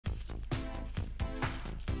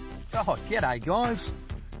Oh, g'day guys.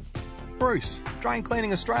 Bruce, Drain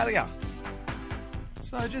Cleaning Australia.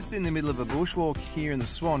 So just in the middle of a bushwalk here in the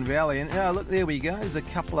Swan Valley, and oh look, there we go, there's a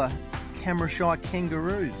couple of camera-shy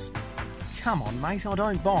kangaroos. Come on mate, I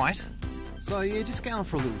don't bite. So yeah, just going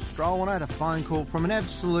for a little stroll, and I had a phone call from an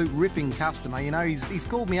absolute ripping customer. You know, he's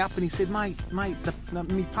called me up and he said, mate,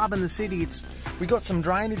 me pub in the city, we got some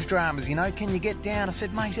drainage dramas, you know, can you get down? I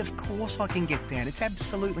said, mate, of course I can get down, it's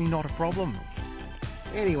absolutely not a problem.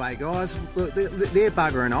 Anyway guys, look, they're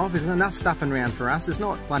buggering off. There's enough stuffing around for us. It's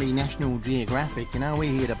not bloody National Geographic, you know,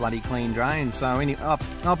 we're here to bloody clean drains. So anyway,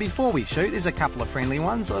 before we shoot, there's a couple of friendly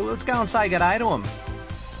ones. So let's go and say good day to them.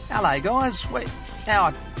 Hello guys.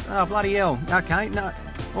 Oh bloody hell. Okay, no,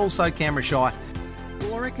 also camera shy.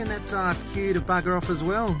 Well, I reckon that's our cue to bugger off as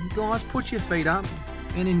well. Guys, put your feet up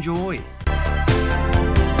and enjoy.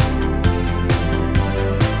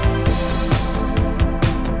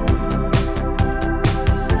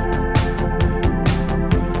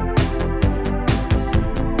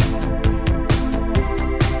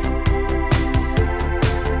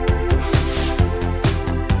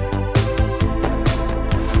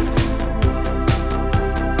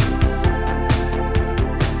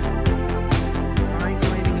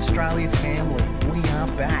 Family, we are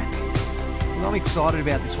back. Well, I'm excited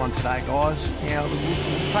about this one today, guys. Now,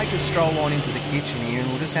 we'll take a stroll on into the kitchen here and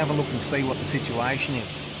we'll just have a look and see what the situation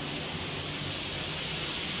is.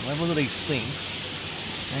 We'll have a look at these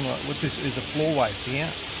sinks. Hang on, what's this? There's a floor waste here.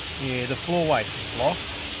 Yeah, the floor waste is blocked.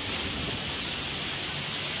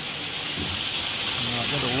 Right,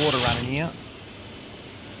 got the water running here.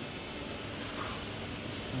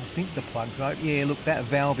 I think the plug's open. Yeah, look, that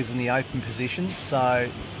valve is in the open position, so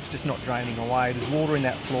it's just not draining away. There's water in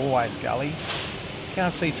that floor waste gully.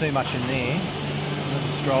 Can't see too much in there. I'm going to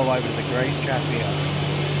stroll over to the grease trap here.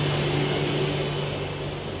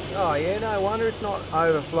 Oh yeah, no wonder it's not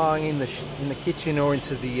overflowing in the kitchen or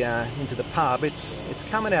into the pub. It's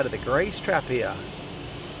coming out of the grease trap here.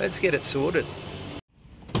 Let's get it sorted.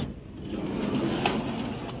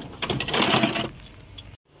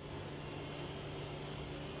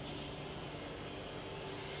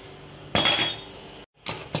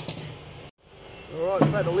 Alright,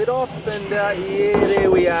 take the lid off and yeah,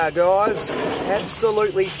 there we are guys.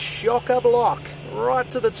 Absolutely chock-a-block, right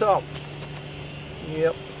to the top.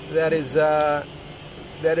 Yep, that is a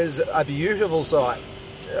beautiful sight.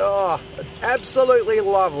 Oh, absolutely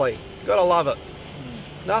lovely. Gotta love it.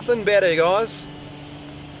 Nothing better, guys.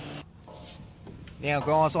 Now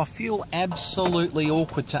guys, I feel absolutely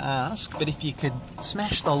awkward to ask, but if you could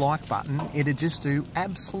smash the like button, it'd just do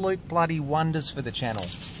absolute bloody wonders for the channel.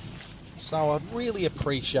 So I'd really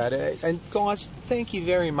appreciate it, and guys, thank you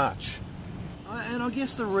very much. And I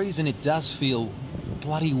guess the reason it does feel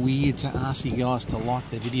bloody weird to ask you guys to like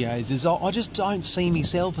the videos is I just don't see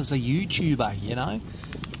myself as a YouTuber, you know.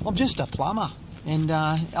 I'm just a plumber, and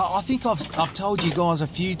I think I've told you guys a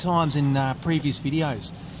few times in previous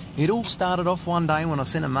videos. It all started off one day when I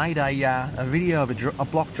sent a mate a video of a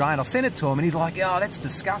block drain. I sent it to him and he's like, oh, that's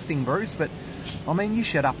disgusting, Bruce, but I mean, you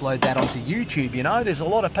should upload that onto YouTube, you know. There's a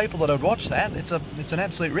lot of people that would watch that. It's an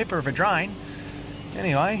absolute ripper of a drain.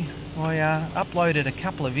 Anyway, I uploaded a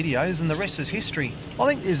couple of videos and the rest is history.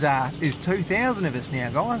 I think there's 2,000 of us now,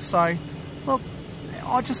 guys. So, look,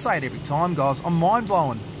 I just say it every time, guys. I'm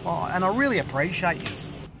mind-blowing, and I really appreciate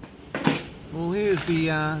this. Well, here's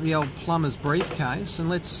the old plumber's briefcase, and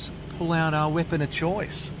let's pull out our weapon of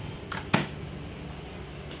choice.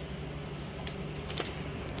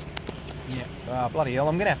 Yeah, bloody hell,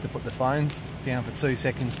 I'm going to have to put the phone down for 2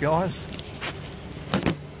 seconds, guys.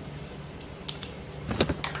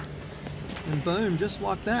 And boom, just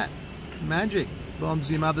like that. Magic. Bob's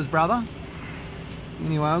your mother's brother.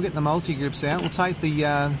 Anyway, I'll get the multi-grips out. We'll take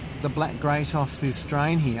the black grate off this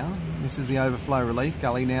drain here. This is the overflow relief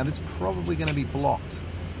gully. Now, that's probably going to be blocked.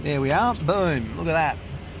 There we are. Boom. Look at that.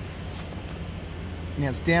 Now,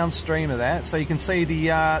 it's downstream of that. So you can see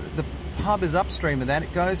the pub is upstream of that.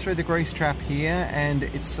 It goes through the grease trap here, and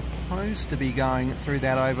it's supposed to be going through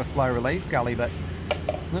that overflow relief gully, but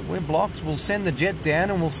look, we're blocked. We'll send the jet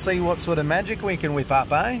down and we'll see what sort of magic we can whip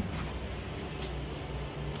up, eh?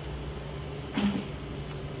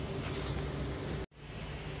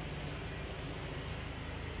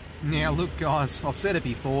 Now look guys, I've said it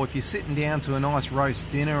before, if you're sitting down to a nice roast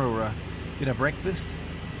dinner or a bit of breakfast,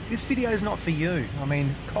 this video is not for you. I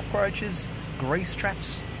mean, cockroaches, grease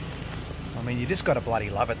traps, I mean, you just got to bloody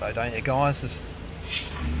love it though, don't you guys?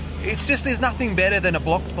 It's just, there's nothing better than a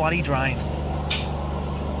blocked bloody drain.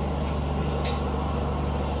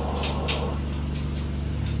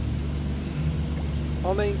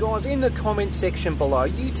 I mean, guys, in the comment section below,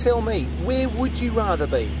 you tell me, where would you rather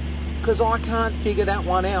be? because I can't figure that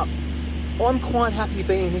one out. I'm quite happy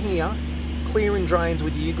being here, clearing drains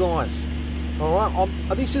with you guys. Alright,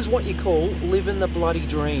 this is what you call living the bloody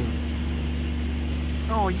dream.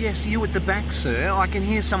 Oh yes, you at the back, sir. I can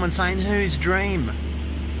hear someone saying, whose dream?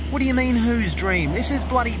 What do you mean, whose dream? This is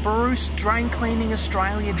bloody Bruce Drain Cleaning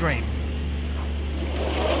Australia dream.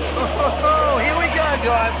 Oh, here we go,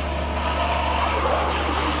 guys.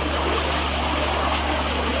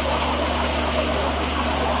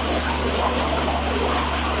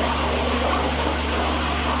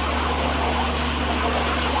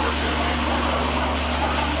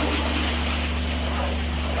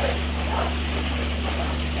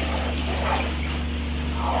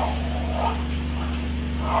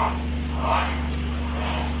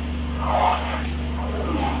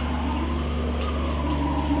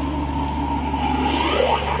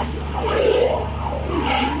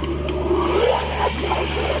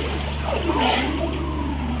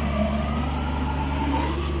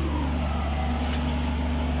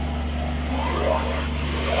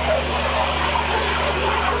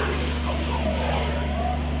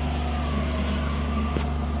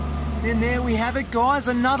 And there we have it, guys,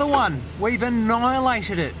 another one. We've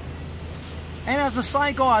annihilated it. And as I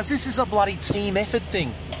say, guys, this is a bloody team effort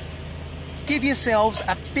thing. Give yourselves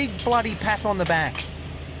a big bloody pat on the back.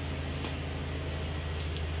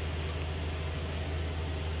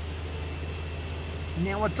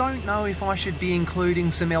 Now, I don't know if I should be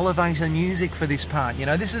including some elevator music for this part. You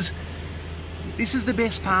know, this is the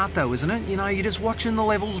best part though, isn't it? You know, you're just watching the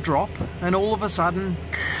levels drop and all of a sudden,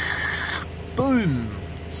 boom,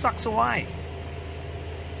 sucks away.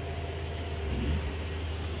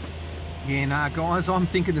 Yeah, nah, guys, I'm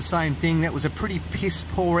thinking the same thing. That was a pretty piss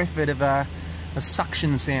poor effort of a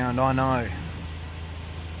suction sound, I know.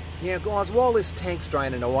 Yeah, guys, while this tank's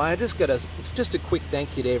draining away, I just a quick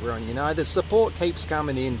thank you to everyone. You know, the support keeps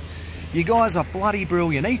coming in. You guys are bloody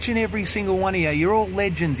brilliant, each and every single one of you. You're all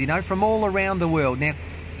legends, you know, from all around the world. Now,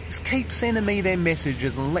 just keep sending me them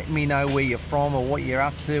messages and letting me know where you're from or what you're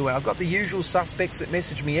up to. I've got the usual suspects that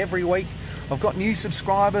message me every week. I've got new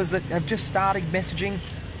subscribers that have just started messaging.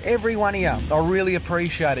 Every one of you, I really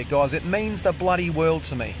appreciate it, guys. It means the bloody world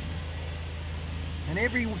to me. And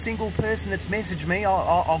every single person that's messaged me,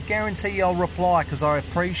 I'll guarantee I'll reply because I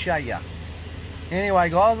appreciate you. Anyway,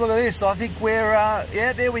 guys, look at this. I think we're,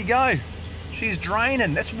 yeah, there we go. She's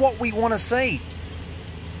draining. That's what we want to see.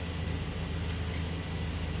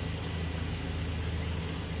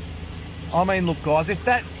 I mean, look, guys, if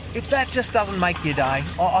that just doesn't make your day,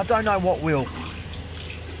 I don't know what will.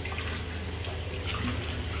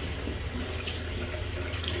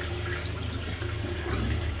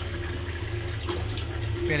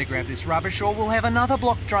 Better grab this rubbish or we'll have another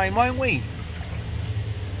block drain, won't we?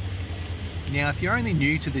 Now, if you're only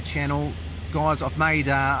new to the channel, guys, I've made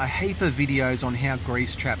a heap of videos on how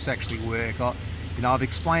grease traps actually work. You know, I've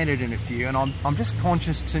explained it in a few, and I'm just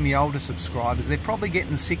conscious to my older subscribers. They're probably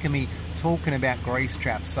getting sick of me talking about grease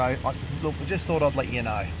traps. So, look, I just thought I'd let you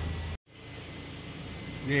know.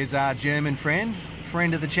 There's our German friend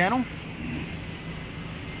of the channel.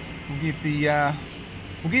 We'll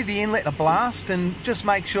give the inlet a blast and just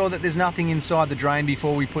make sure that there's nothing inside the drain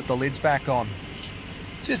before we put the lids back on.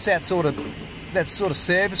 It's just that sort of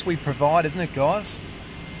service we provide, isn't it, guys?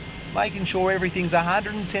 Making sure everything's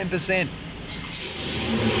 110%.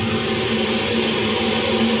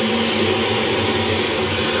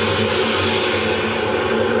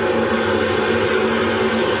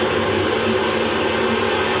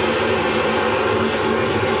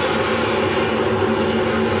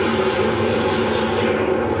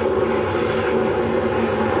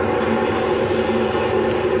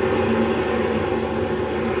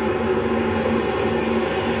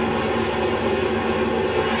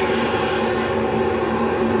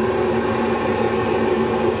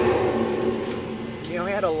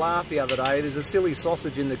 The other day, there's a silly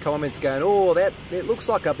sausage in the comments going, oh, that looks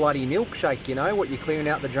like a bloody milkshake, you know, what you're clearing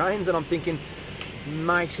out the drains. And I'm thinking,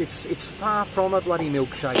 mate, it's far from a bloody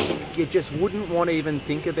milkshake. You just wouldn't want to even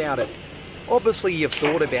think about it. Obviously you've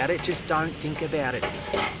thought about it, just don't think about it.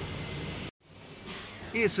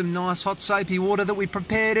 Here's some nice hot soapy water that we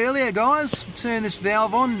prepared earlier, guys. Turn this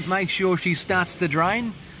valve on, make sure she starts to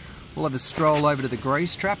drain. We'll have a stroll over to the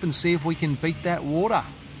grease trap and see if we can beat that water.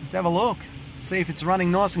 Let's have a look. See if it's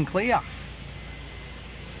running nice and clear.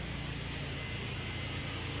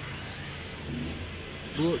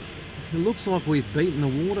 Look, it looks like we've beaten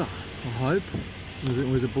the water, I hope. It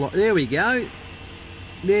was a block. There we go.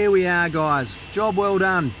 There we are, guys. Job well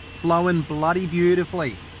done. Flowing bloody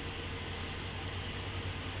beautifully.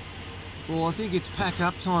 Well, I think it's pack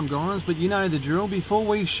up time, guys, but you know the drill. Before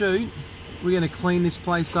we shoot, we're going to clean this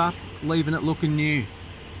place up leaving it looking new.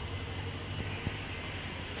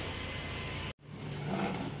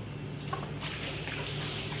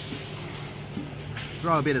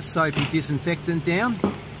 Throw a bit of soapy disinfectant down.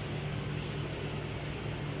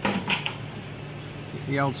 Get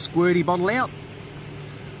the old squirty bottle out.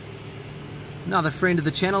 Another friend of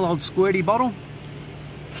the channel, old squirty bottle.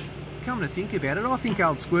 Come to think about it, I think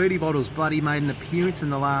old squirty bottle's bloody made an appearance in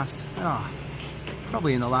the last,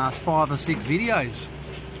 probably in the last 5 or 6 videos.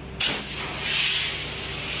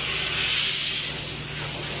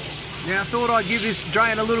 Now I thought I'd give this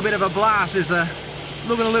drain a little bit of a blast. It's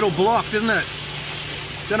looking a little blocked, isn't it?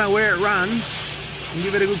 Don't know where it runs. And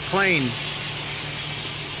give it a good clean.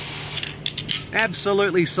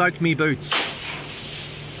 Absolutely soaked me boots.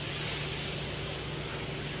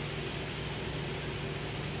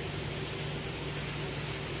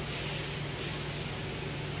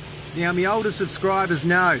 Now my older subscribers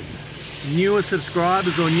know. Newer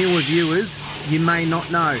subscribers or newer viewers, you may not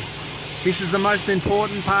know. This is the most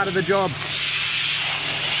important part of the job.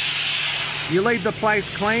 You leave the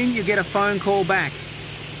place clean, you get a phone call back.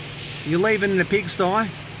 You leave it in a pigsty,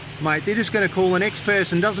 mate, they're just going to call the next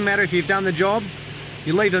person. Doesn't matter if you've done the job.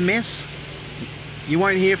 You leave a mess, you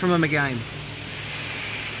won't hear from them again.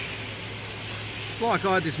 It's like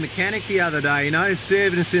I had this mechanic the other day, you know,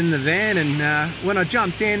 servicing the van, and when I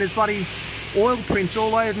jumped in, there's bloody oil prints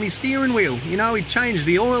all over my steering wheel. You know, he'd changed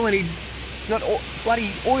the oil and he'd got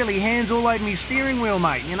bloody oily hands all over my steering wheel,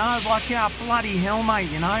 mate. You know, I was like, oh, bloody hell,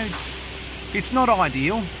 mate, you know, it's not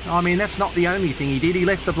ideal. I mean, that's not the only thing he did. He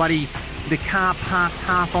left the car parked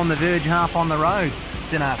half on the verge, half on the road.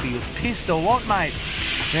 Don't know if he was pissed or what, mate.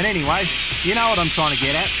 But anyway, you know what I'm trying to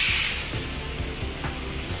get at.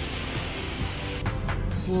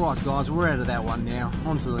 Alright guys, we're out of that one now.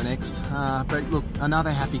 On to the next. But look,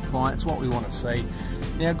 another happy client, it's what we want to see.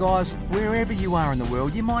 Now guys, wherever you are in the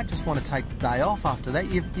world, you might just want to take the day off after that.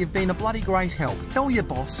 You've been a bloody great help. Tell your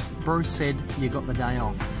boss, Bruce said you got the day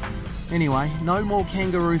off. Anyway, no more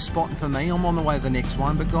kangaroo spotting for me. I'm on the way to the next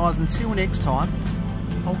one. But guys, until next time,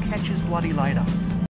 I'll catch yous bloody later.